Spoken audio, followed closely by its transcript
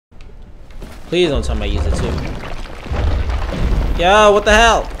Please don't tell me I use it too. Yo, what the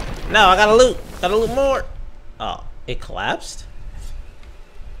hell? No, I gotta loot. Gotta loot more. Oh, it collapsed?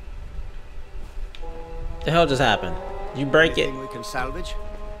 The hell just happened? Did you break it? Anything we can salvage?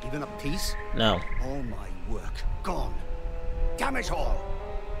 Even a piece? No. All my work gone. Damn it all!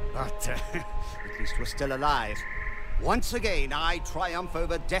 But at least we're still alive. Once again, I triumph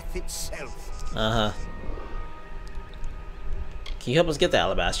over death itself. Uh-huh. Can you help us get the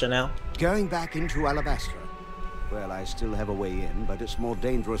alabaster now? Going back into Alabastra. Well, I still have a way in, but it's more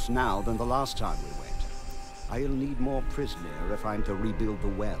dangerous now than the last time we went. I'll need more prisoner if I'm to rebuild the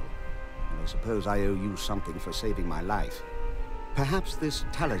well. And I suppose I owe you something for saving my life. Perhaps this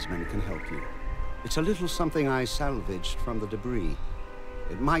talisman can help you. It's a little something I salvaged from the debris.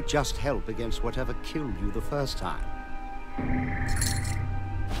 It might just help against whatever killed you the first time.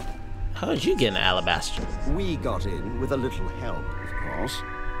 How did you get an alabaster? We got in with a little help, of course.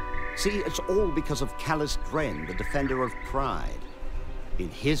 See, it's all because of Callous DREN, the defender of pride. In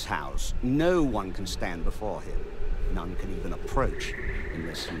his house, no one can stand before him. None can even approach,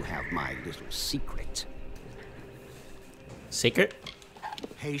 unless you have my little secret. Secret?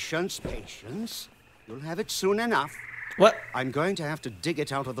 Patience, patience. You'll have it soon enough. What? I'm going to have to dig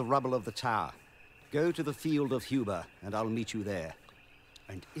it out of the rubble of the tower. Go to the field of Huber, and I'll meet you there.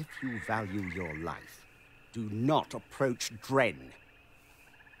 And if you value your life, do not approach DREN.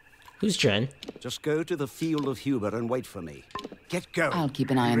 Who's DREN? Just go to the field of Huber and wait for me. Get going. I'll keep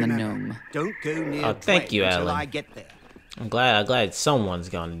an eye on the gnome. Don't go near Oh, thank DREN you, until Alan. I get there. I'm glad someone's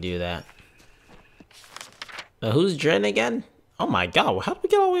gonna do that. Now, who's DREN again? Oh my god, how did we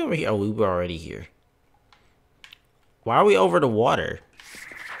get all the way over here? Oh, we were already here. Why are we over the water?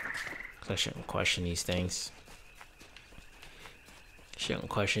 I shouldn't question these things. Shouldn't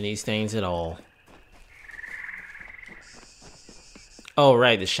question these things at all. Oh,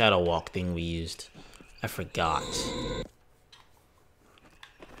 right, the shadow walk thing we used. I forgot.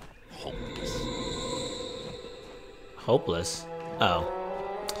 Hopeless. Hopeless? Oh.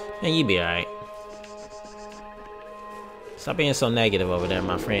 Man, you be alright. Stop being so negative over there,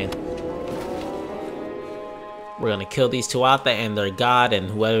 my friend. We're gonna kill these two out there and their god and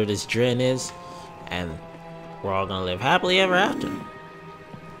whoever this DREN is. And we're all gonna live happily ever after.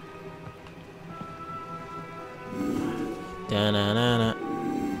 Da-na-na-na.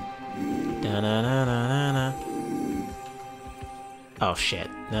 Da-na-na-na-na-na. Oh shit.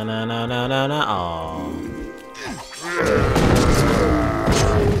 Na-na-na-na-na-na. Oh.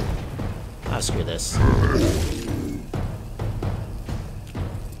 Ah, screw this.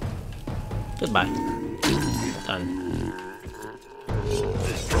 Goodbye. Done.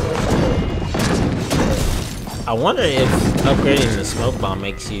 I wonder if upgrading the smoke bomb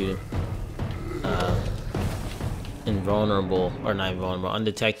makes you invulnerable, or not invulnerable,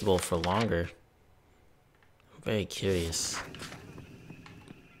 undetectable for longer. I'm very curious.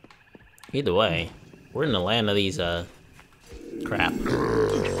 Either way, we're in the land of these crap.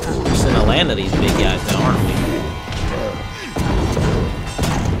 We're just in the land of these big guys now, aren't we?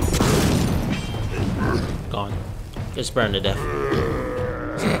 Gone. Just burned to death.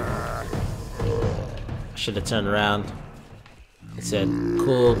 I should have turned around. It said,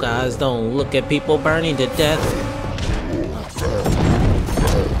 "Cool guys don't look at people burning to death."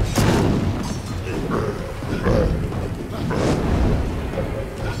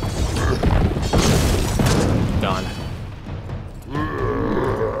 Gone.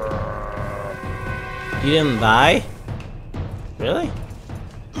 You didn't die? Really?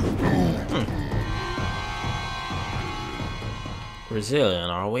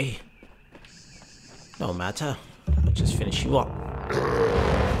 Resilient, are we? No matter. I'll just finish you up.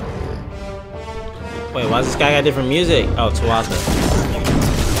 Wait, why does this guy got different music? Oh, Tuatha.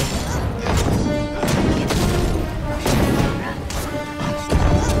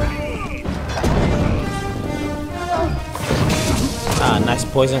 Ah, nice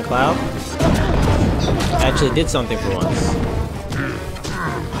poison cloud. Actually did something for once.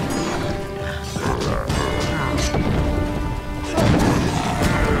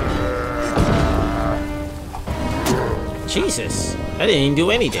 Jesus, that didn't even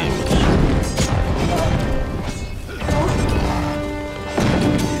do any damage.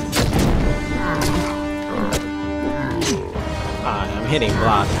 Ah, I'm hitting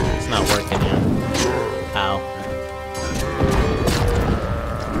block. It's not working here. Ow.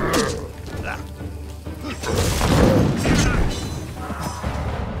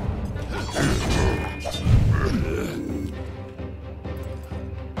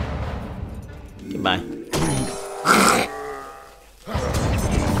 Goodbye.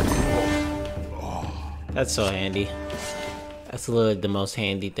 That's so handy. That's literally the most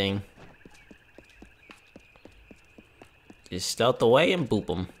handy thing. Just stealth away and boop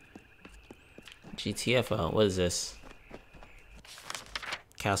them. GTFO. What is this?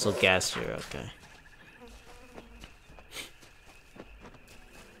 Castle Gaster. Okay.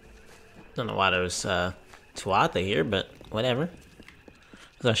 Don't know why there's Tuatha here, but whatever.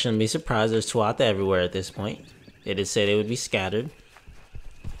 I shouldn't be surprised. There's Tuatha everywhere at this point. They did say they would be scattered.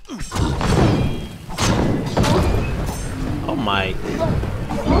 Oh my. There's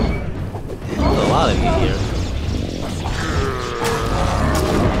a lot of you here.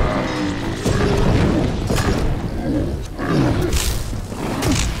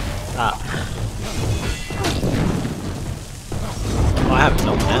 Stop. Oh, I have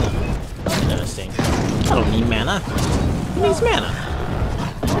no mana. Interesting. I don't need mana. Who needs mana?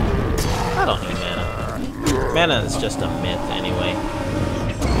 I don't need mana. Mana is just a myth anyway.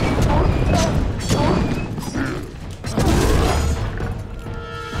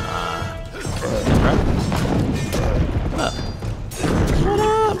 What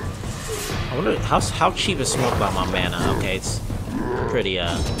up? I wonder how cheap is smoke by my mana? Okay, it's pretty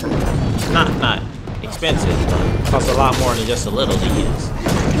not expensive, but costs a lot more than just a little to use.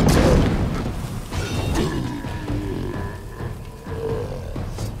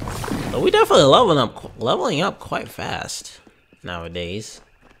 But we definitely leveling up quite fast nowadays.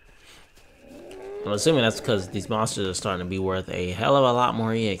 I'm assuming that's because these monsters are starting to be worth a hell of a lot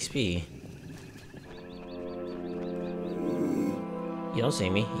more EXP. You don't see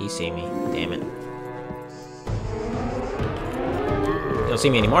me. You see me. Damn it. You don't see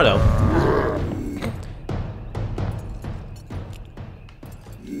me anymore, though.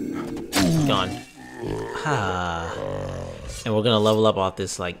 Gone. Ah. And we're gonna level up off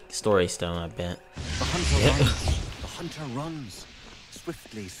this, like, story stone, I bet. The hunter runs. The hunter runs.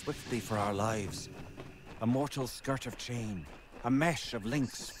 Swiftly, swiftly for our lives. A mortal skirt of chain. A mesh of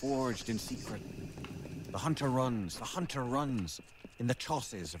links forged in secret. The hunter runs. The hunter runs. In the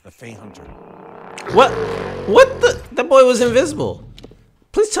tosses of the Fey Hunter. What? What the? That boy was invisible.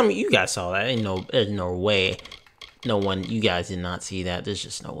 Please tell me you guys saw that. There's no way. No one, you guys did not see that. There's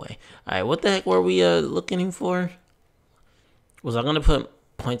just no way. Alright, what the heck were we looking for? Was I gonna put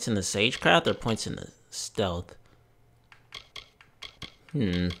points in the Sagecraft or points in the stealth?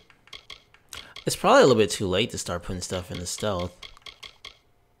 It's probably a little bit too late to start putting stuff in the stealth.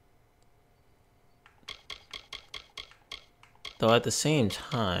 Though at the same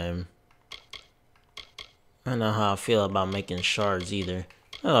time, I don't know how I feel about making shards either.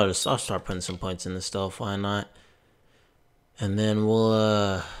 I'll start putting some points in the stealth, why not? And then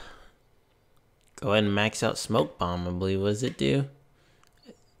we'll go ahead and max out Smoke Bomb, I believe. What does it do?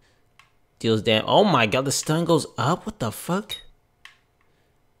 Deals damage. Oh my god, the stun goes up? What the fuck?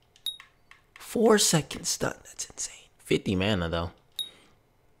 4-second stun. That's insane. 50 mana, though.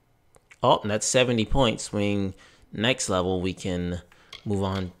 Oh, and that's 70 points. Swing next level, we can move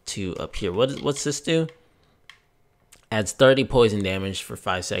on to up here. What's this do? Adds 30 poison damage for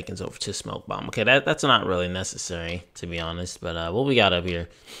 5 seconds over to Smoke Bomb. Okay, that's not really necessary, to be honest. But what we got up here?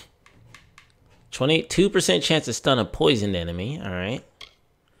 22% chance to stun a poisoned enemy. All right.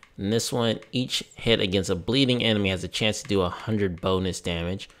 And this one, each hit against a bleeding enemy has a chance to do 100 bonus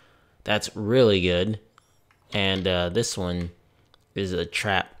damage. That's really good. And this one is a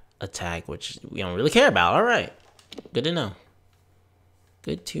trap attack, which we don't really care about. All right. Good to know.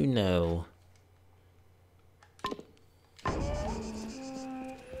 Good to know.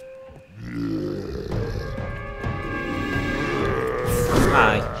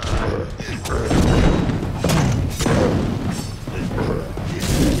 Hi.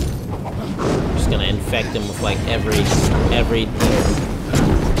 Just gonna infect him with like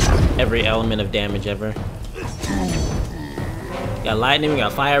every element of damage ever. We got lightning, we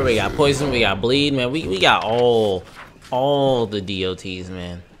got fire, we got poison, we got bleed, man. We got all the DOTs,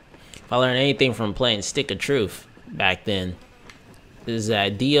 man. If I learned anything from playing Stick of Truth back then, is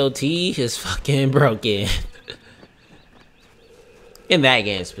that DOT is fucking broken. In that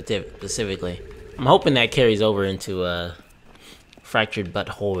game specifically. I'm hoping that carries over into Fractured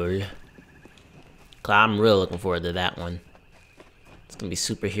Butthole. Cause I'm really looking forward to that one. It's gonna be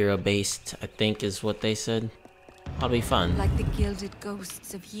superhero based, I think is what they said. That'll be fun. Like the gilded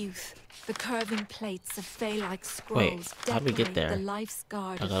ghosts of youth, the curving plates of fey-like scrolls. Wait, how do we get there? The life's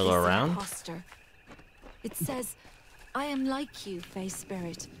guard I of gotta go around? imposter. It says, "I am like you, Fey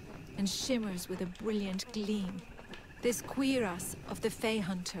Spirit," and shimmers with a brilliant gleam. This cuirass of the Fey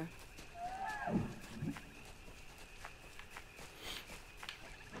Hunter.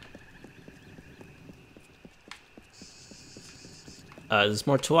 There's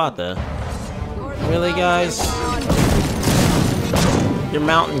more Tuatha. Really, guys? Your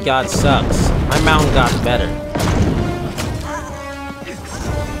mountain god sucks. My mountain god's better.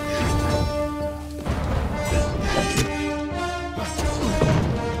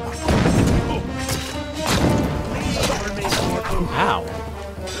 Ow.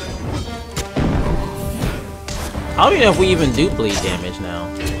 I don't even know if we even do bleed damage now.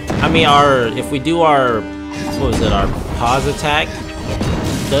 I mean, if we do our, what was it, our pause attack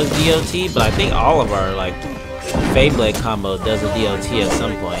does DOT, but I think all of our, like, Feyblade combo does a DOT at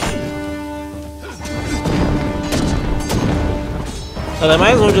some point. So I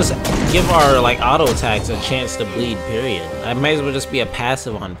might as well just give our, like, auto attacks a chance to bleed, period. I might as well just be a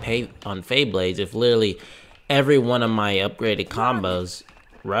passive on Feyblades if literally every one of my upgraded combos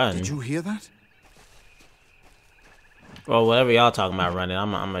run. Did you hear that? Well, whatever y'all talking about running,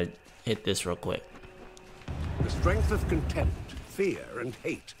 I'm gonna hit this real quick. The strength of contempt, fear, and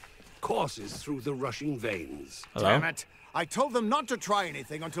hate courses through the rushing veins. Hello? Damn it! I told them not to try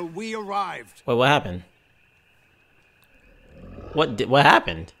anything until we arrived. Wait, what happened? What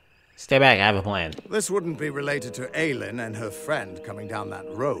happened? Stay back, I have a plan. This wouldn't be related to Aylin and her friend coming down that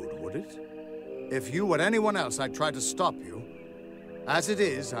road, would it? If you or anyone else, I'd try to stop you. As it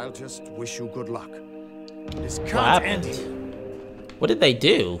is, I'll just wish you good luck. This can't What happened? end. What did they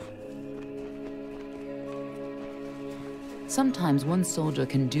do? Sometimes one soldier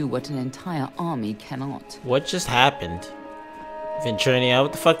can do what an entire army cannot. What just happened? Venturia,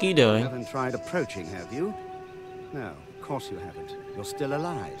 what the fuck are you You doing? haven't tried approaching, have you? No, of course you haven't. You're still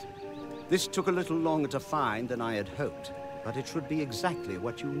alive. This took a little longer to find than I had hoped, but it should be exactly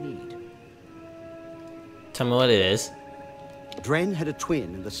what you need. Tell me what it is. DREN had a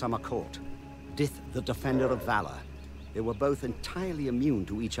twin in the Summer Court, Dith, the Defender of Valor. They were both entirely immune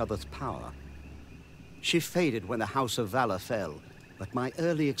to each other's power. She faded when the House of Valor fell, but my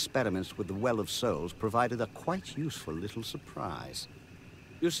early experiments with the Well of Souls provided a quite useful little surprise.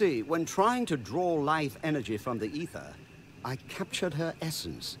 You see, when trying to draw life energy from the ether, I captured her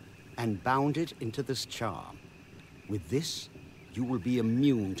essence and bound it into this charm. With this, you will be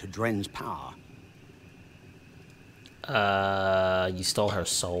immune to DREN's power. You stole her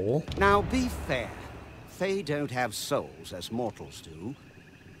soul? Now, be fair. Fae don't have souls as mortals do.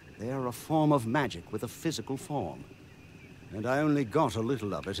 They are a form of magic with a physical form. And I only got a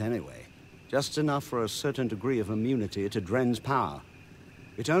little of it anyway. Just enough for a certain degree of immunity to DREN's power.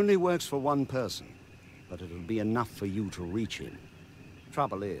 It only works for one person, but it'll be enough for you to reach him.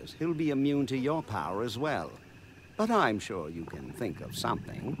 Trouble is, he'll be immune to your power as well. But I'm sure you can think of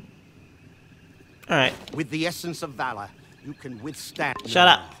something. Alright. With the essence of valor, you can withstand... Shut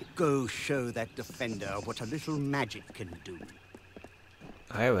up. Go show that defender what a little magic can do.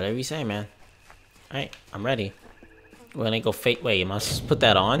 Alright, whatever you say, man. Alright, I'm ready. We're gonna go fake. Wait, am I supposed to put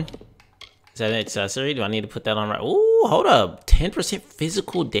that on? Is that an accessory? Do I need to put that on right? Ooh, hold up. 10%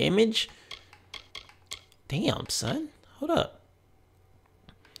 physical damage? Damn, son. Hold up.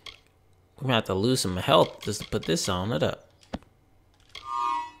 We're gonna have to lose some health just to put this on. Hold up.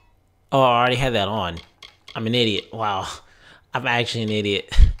 Oh, I already had that on. I'm an idiot. Wow. I'm actually an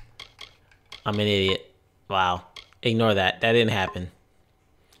idiot. I'm an idiot. Wow. Ignore that. That didn't happen.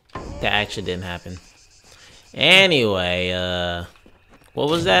 That actually didn't happen. Anyway, what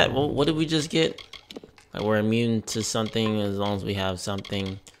was that? What did we just get? Like, we're immune to something as long as we have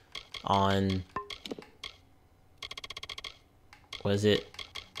something on... What is it?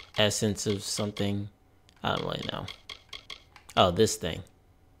 Essence of something? I don't really know. Oh, this thing.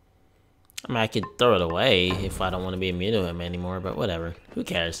 I mean, I could throw it away if I don't want to be immune to him anymore, but whatever. Who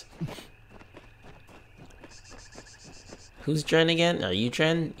cares? Who's DREN again? Are you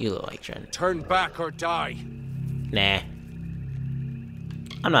DREN? You look like DREN. Turn back or die. Nah.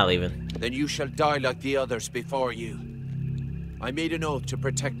 I'm not leaving. Then you shall die like the others before you. I made an oath to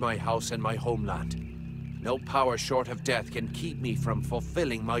protect my house and my homeland. No power short of death can keep me from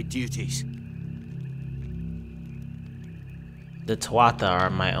fulfilling my duties. The Tuatha are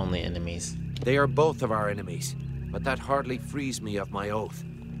my only enemies. They are both of our enemies, but that hardly frees me of my oath.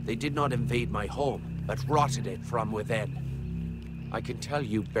 They did not invade my home, but rotted it from within. I can tell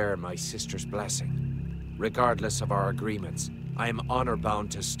you bear my sister's blessing. Regardless of our agreements, I am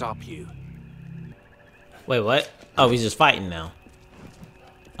honor-bound to stop you. Wait, what? Oh, he's just fighting now.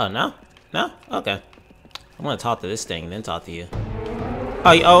 Oh, no? No? Okay. I'm gonna talk to this thing and then talk to you.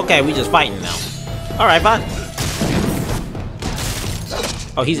 Oh, okay, we just fighting now. Alright, fine.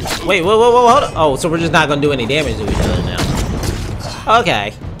 Oh, he's... Wait, whoa, hold on. Oh, so we're just not gonna do any damage to each other now.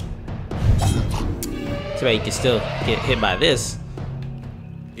 Okay. So you can still get hit by this.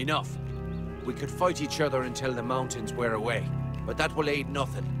 Enough. We could fight each other until the mountains wear away, but that will aid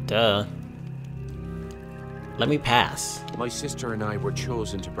nothing. Duh. Let me pass. My sister and I were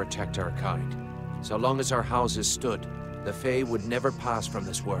chosen to protect our kind. So long as our houses stood, the Fae would never pass from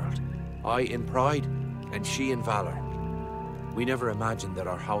this world. I in pride, and she in valor. We never imagined that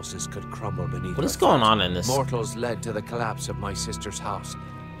our houses could crumble beneath What is our going feet. on in this? Mortals led to the collapse of my sister's house,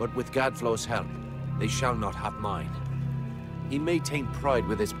 but with Gadflow's help, they shall not have mine. He may taint pride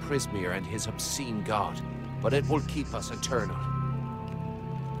with his Prismeer and his obscene god, but it will keep us eternal.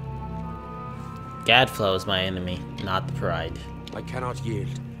 Gadflow is my enemy, not the pride. I cannot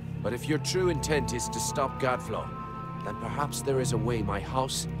yield, but if your true intent is to stop Gadflow, then perhaps there is a way my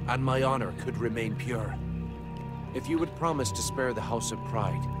house and my honor could remain pure. If you would promise to spare the House of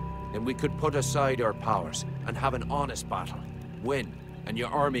Pride, then we could put aside our powers and have an honest battle. Win, and your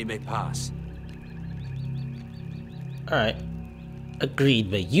army may pass. Alright.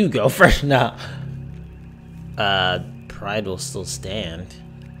 Agreed, but you go first now. Pride will still stand.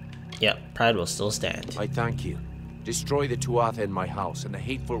 Yep, pride will still stand. I thank you. Destroy the Tuatha in my house and the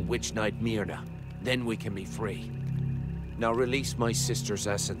hateful witch knight MYRNA. Then we can be free. Now release my sister's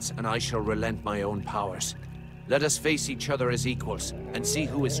essence, and I shall relent my own powers. Let us face each other as equals, and see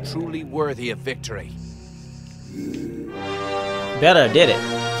who is truly worthy of victory. Better did it.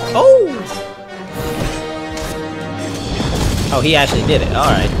 Oh! Oh, he actually did it.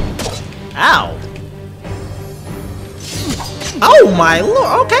 Alright. Ow! Oh my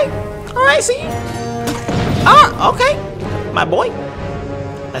lord! Okay! Alright, see you. Ah, okay. My boy.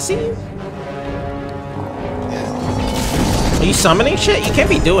 I see you. Are you summoning shit? You can't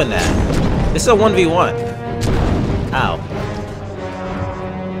be doing that. This is a 1v1. Ow.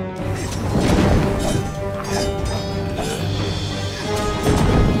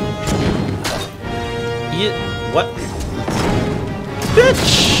 What? Bitch!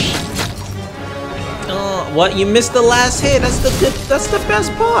 What? You missed the last hit. That's the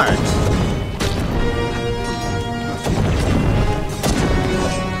best part.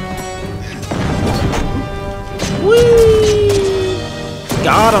 Whee!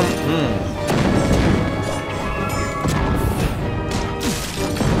 Got him.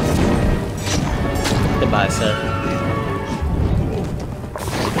 Goodbye, sir.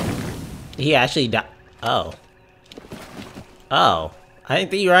 He actually died. Oh. Oh. I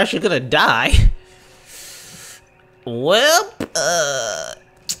didn't think you were actually gonna die. Well,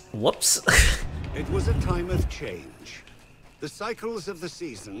 whoops. It was a time of change. The cycles of the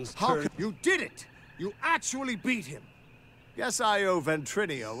seasons turned... You did it! You actually beat him! Guess I owe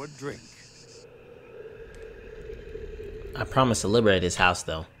Ventrinio a drink. I promise to liberate his house,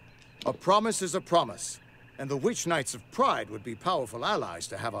 though. A promise is a promise, and the Witch Knights of Pride would be powerful allies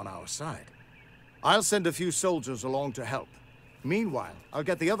to have on our side. I'll send a few soldiers along to help. Meanwhile, I'll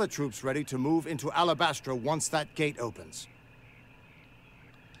get the other troops ready to move into Alabastra once that gate opens.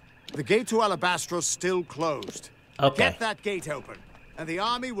 The gate to Alabastra's still closed. Okay. Get that gate open, and the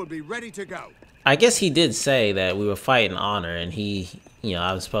army will be ready to go. I guess he did say that we were fighting honor, and he,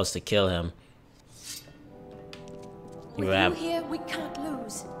 I was supposed to kill him. With you here, we can't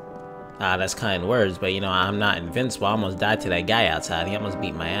lose. That's kind words, but I'm not invincible. I almost died to that guy outside. He almost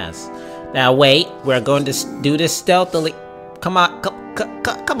beat my ass. Now wait, we're going to do this stealthily. Come on,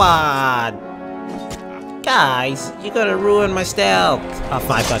 come on, guys! You're gonna ruin my stealth. Oh,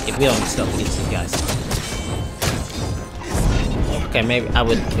 fine, fuck it. We don't stealth against these guys. Okay, maybe it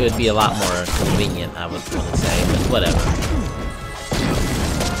would be a lot more convenient, I would want to say, but whatever.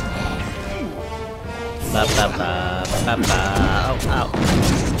 Oh, ow.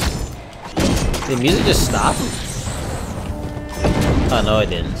 Did the music just stop? Oh, no, it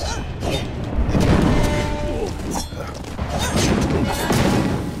didn't.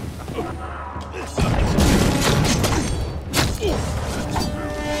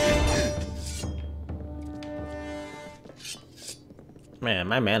 Man,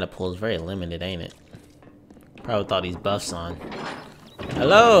 my mana pool is very limited, ain't it? Probably with all these buffs on.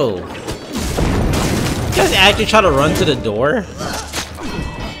 Hello! You guys actually try to run to the door?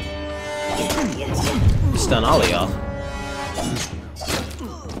 Stun all of y'all.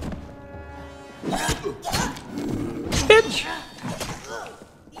 Bitch!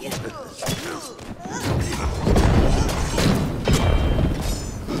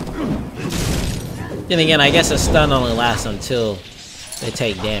 Then again, I guess a stun only lasts until they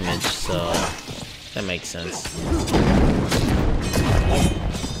take damage, so that makes sense.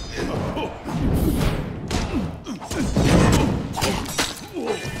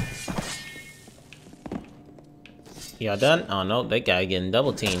 Y'all done? Oh no, that guy getting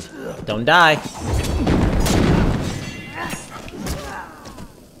double teamed. Don't die.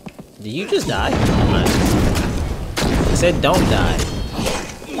 Did you just die? I said don't die.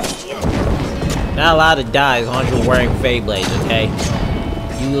 Not allowed to die as long as you're wearing Fade Blades, okay?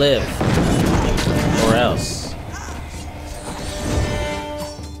 You live. Or else.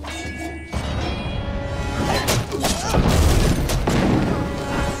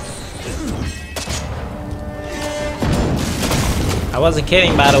 I wasn't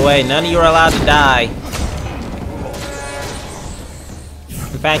kidding, by the way. None of you are allowed to die.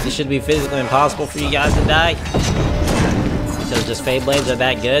 In fact, it should be physically impossible for you guys to die. So just Fade Blades are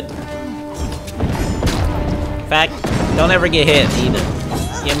that good. In fact, don't ever get hit either.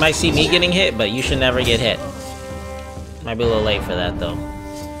 You might see me getting hit, but you should never get hit. Might be a little late for that though.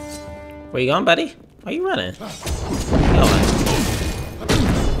 Where you going, buddy? Why are you running? Where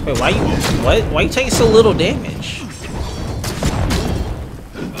you going? Wait, why you taking so little damage?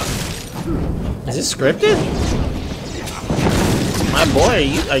 Is this scripted? My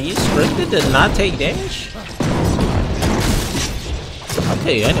boy, are you scripted to not take damage? I'll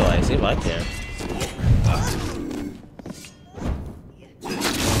kill you anyway, see if I care.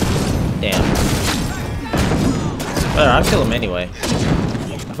 Damn. But I'll kill him anyway.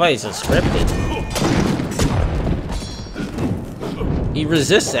 I thought he's scripted. He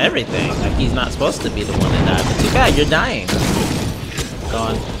resists everything, like he's not supposed to be the one to die. But too bad, you're dying.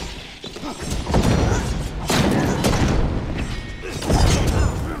 Gone.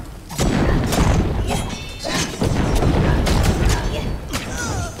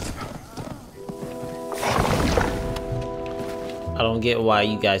 I don't get why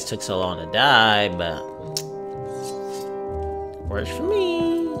you guys took so long to die, but works for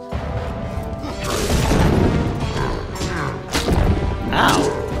me. Ow.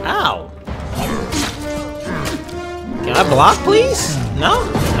 Ow. Can I block, please? No?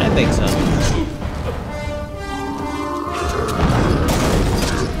 I think so.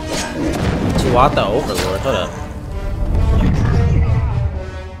 Tuatha Overlord, hold up.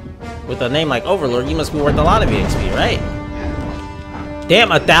 With a name like Overlord, you must be worth a lot of EXP, right? Damn,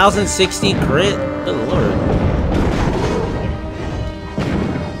 1060 crit? Good lord.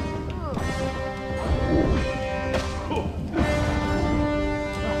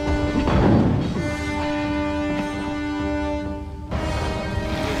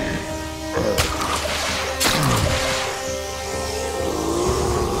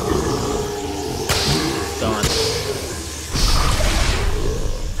 Gone.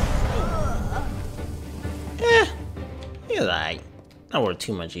 He's alright. Not worth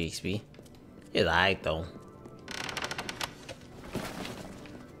too much EXP. He's alright though.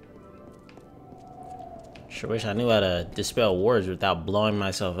 Sure wish I knew how to dispel wards without blowing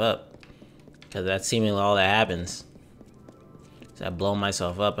myself up. Because that's seemingly all that happens. I blow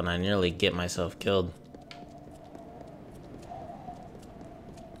myself up and I nearly get myself killed.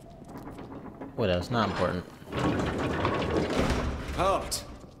 What else? Not important. Halt!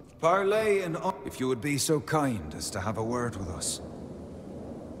 Parley and if you would be so kind as to have a word with us.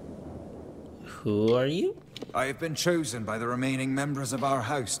 Who are you? I have been chosen by the remaining members of our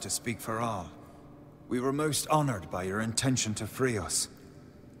house to speak for all. We were most honored by your intention to free us.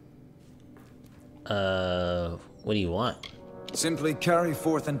 What do you want? Simply carry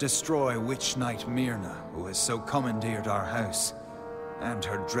forth and destroy Witch Knight MYRNA, who has so commandeered our house. And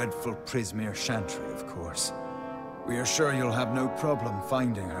her dreadful Prismere Chantry, of course. We are sure you'll have no problem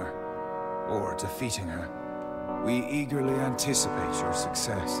finding her, or defeating her. We eagerly anticipate your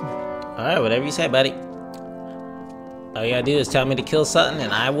success. Alright, whatever you say, buddy. All you gotta do is tell me to kill something,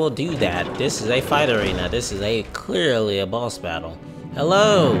 and I will do that. This is a fight arena. This is clearly a boss battle.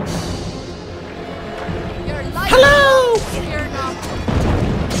 Hello! Hello!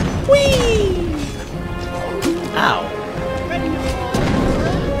 Whee! Ow.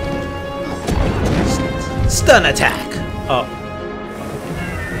 Stun attack! Oh.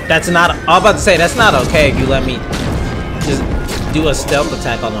 That's not... I'm about to say, that's not okay if you let me just do a stealth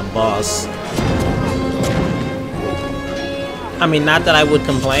attack on a boss. I mean, not that I would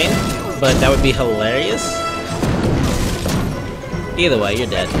complain, but that would be hilarious. Either way, you're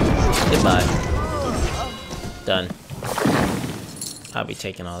dead. Goodbye. Done. I'll be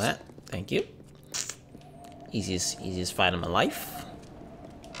taking all that. Thank you. Easiest fight of my life.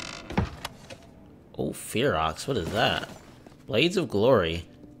 Oh, Fearox, what is that? Blades of Glory.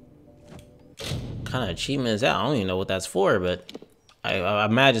 What kind of achievement is that? I don't even know what that's for, but I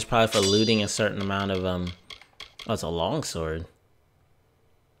imagine it's probably for looting a certain amount of oh, it's a longsword.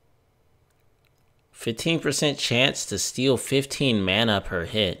 15% chance to steal 15 mana per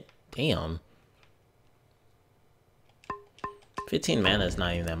hit. Damn. 15 mana is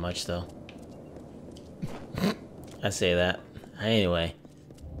not even that much, though. I say that. Anyway.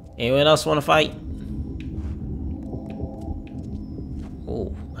 Anyone else want to fight?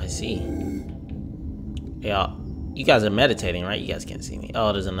 Oh, I see. Yeah, you guys are meditating, right? You guys can't see me.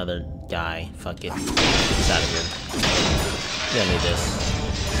 Oh, there's another guy. Fuck it. He's out of here. You don't need this.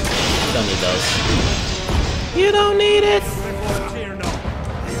 You don't need those. You don't need it!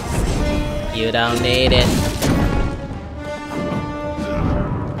 You don't need it.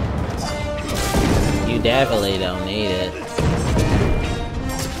 definitely don't need it.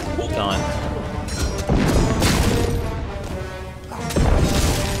 Go on.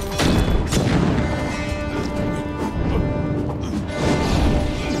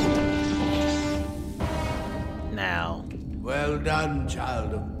 Now. Well done,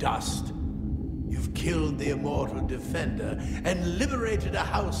 child of dust. You've killed the immortal defender and liberated a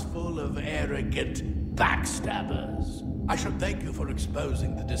house full of arrogant backstabbers. I should thank you for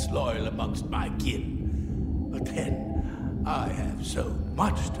exposing the disloyal amongst my kin. But then, I have so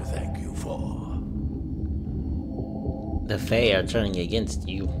much to thank you for. The Fae are turning against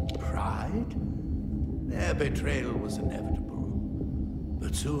you. Pride? Their betrayal was inevitable.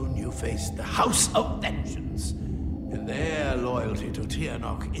 But soon you faced the House of Vengeance, and their loyalty to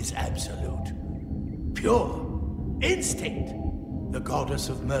Tianok is absolute. Pure. Instinct. The goddess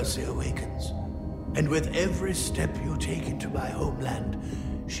of mercy awakens. And with every step you take into my homeland,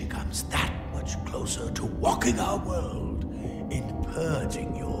 she comes that much closer to walking our world and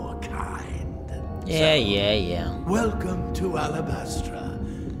purging your kind. Yeah. Welcome to Alabastra.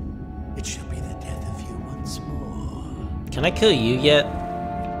 It shall be the death of you once more. Can I kill you yet?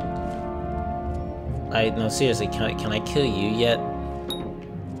 No, seriously, can I kill you yet?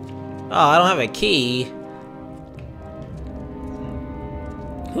 Oh, I don't have a key.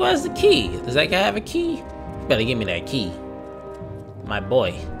 Who has the key? Does that guy have a key? You better give me that key. My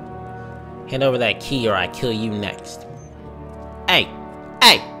boy. Hand over that key or I kill you next. Hey!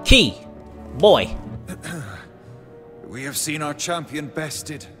 Key! Boy! We have seen our champion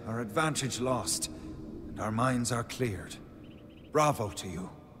bested, our advantage lost, and our minds are cleared. Bravo to you,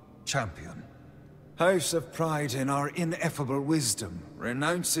 champion. House of Pride in our ineffable wisdom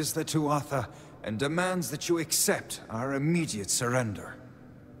renounces the Tuatha and demands that you accept our immediate surrender.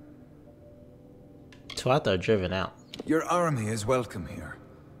 Tuatha are driven out. Your army is welcome here.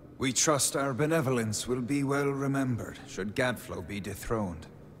 We trust our benevolence will be well remembered should Gadflow be dethroned.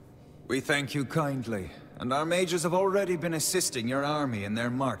 We thank you kindly, and our mages have already been assisting your army in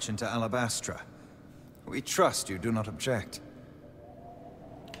their march into Alabastra. We trust you do not object.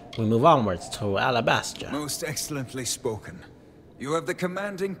 We move onwards to Alabastra. Most excellently spoken. You have the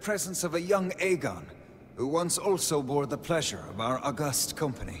commanding presence of a young Aegon, who once also bore the pleasure of our august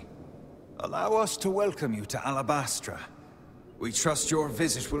company. Allow us to welcome you to Alabastra. We trust your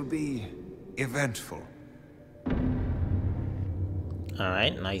visit will be eventful.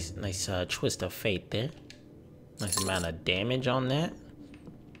 Alright, nice twist of fate there. Nice amount of damage on that.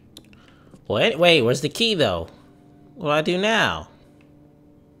 Wait, where's the key though? What do I do now?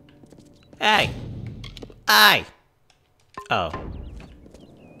 Hey! Oh,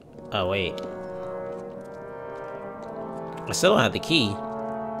 wait. I still don't have the key.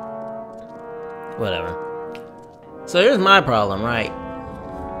 Whatever. So here's my problem, right?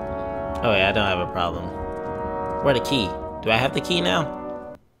 Oh yeah, I don't have a problem. Where the key? Do I have the key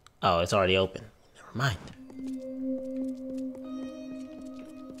now? Oh, it's already open. Never mind.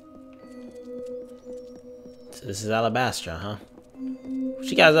 So this is Alabastra, huh? What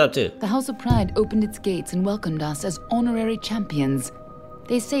you guys up to? The House of Pride opened its gates and welcomed us as honorary champions.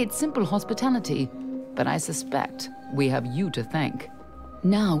 They say it's simple hospitality, but I suspect we have you to thank.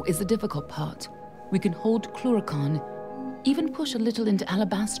 Now is the difficult part. We can hold Cluracan, even push a little into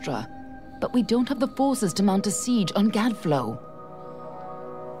Alabastra, but we don't have the forces to mount a siege on Gadflow.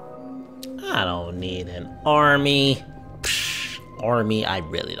 I don't need an army. Army, I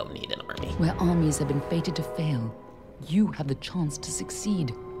really don't need an army. Where armies have been fated to fail, you have the chance to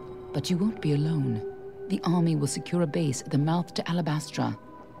succeed. But you won't be alone. The army will secure a base at the mouth to Alabastra.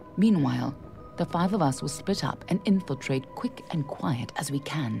 Meanwhile, the 5 of us will split up and infiltrate quick and quiet as we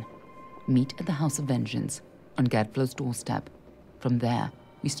can. Meet at the House of Vengeance, on Gadflow's doorstep. From there,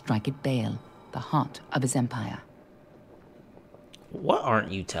 we strike at Bale, the heart of his empire. What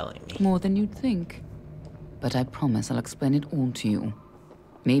aren't you telling me? More than you'd think. But I promise I'll explain it all to you.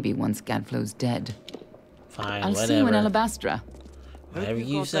 Maybe once Gadflow's dead. Fine, I'll whatever. see you in Alabastra. Whatever Hope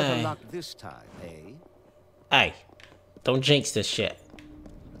you got better say. luck this time, eh? Hey, don't jinx this shit.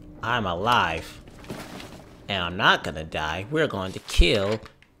 I'm alive. And I'm not gonna die. We're going to kill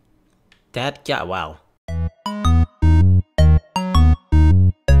that guy. Wow.